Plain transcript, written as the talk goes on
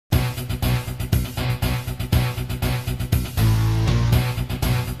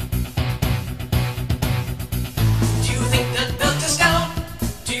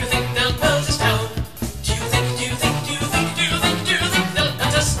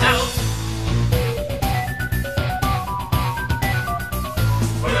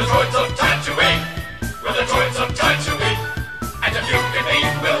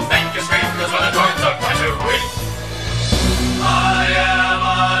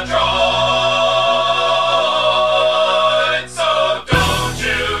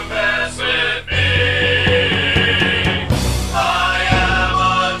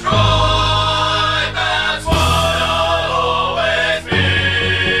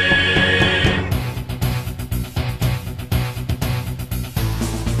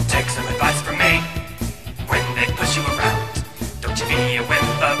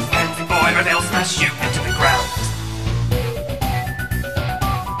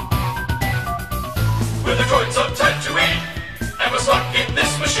We're the droids of Tatooine, and we're stuck in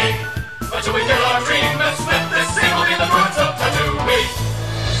this machine until we get our dream and split this scene. We'll be the droids of Tatooine.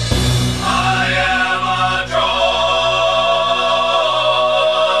 I am a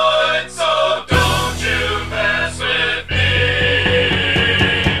droid, so don't you mess with me.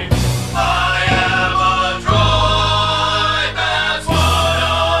 I am a droid, that's what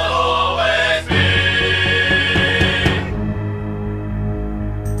I'll always be.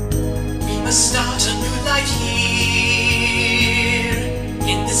 We must start a new life here,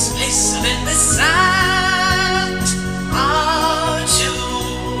 in this place and in this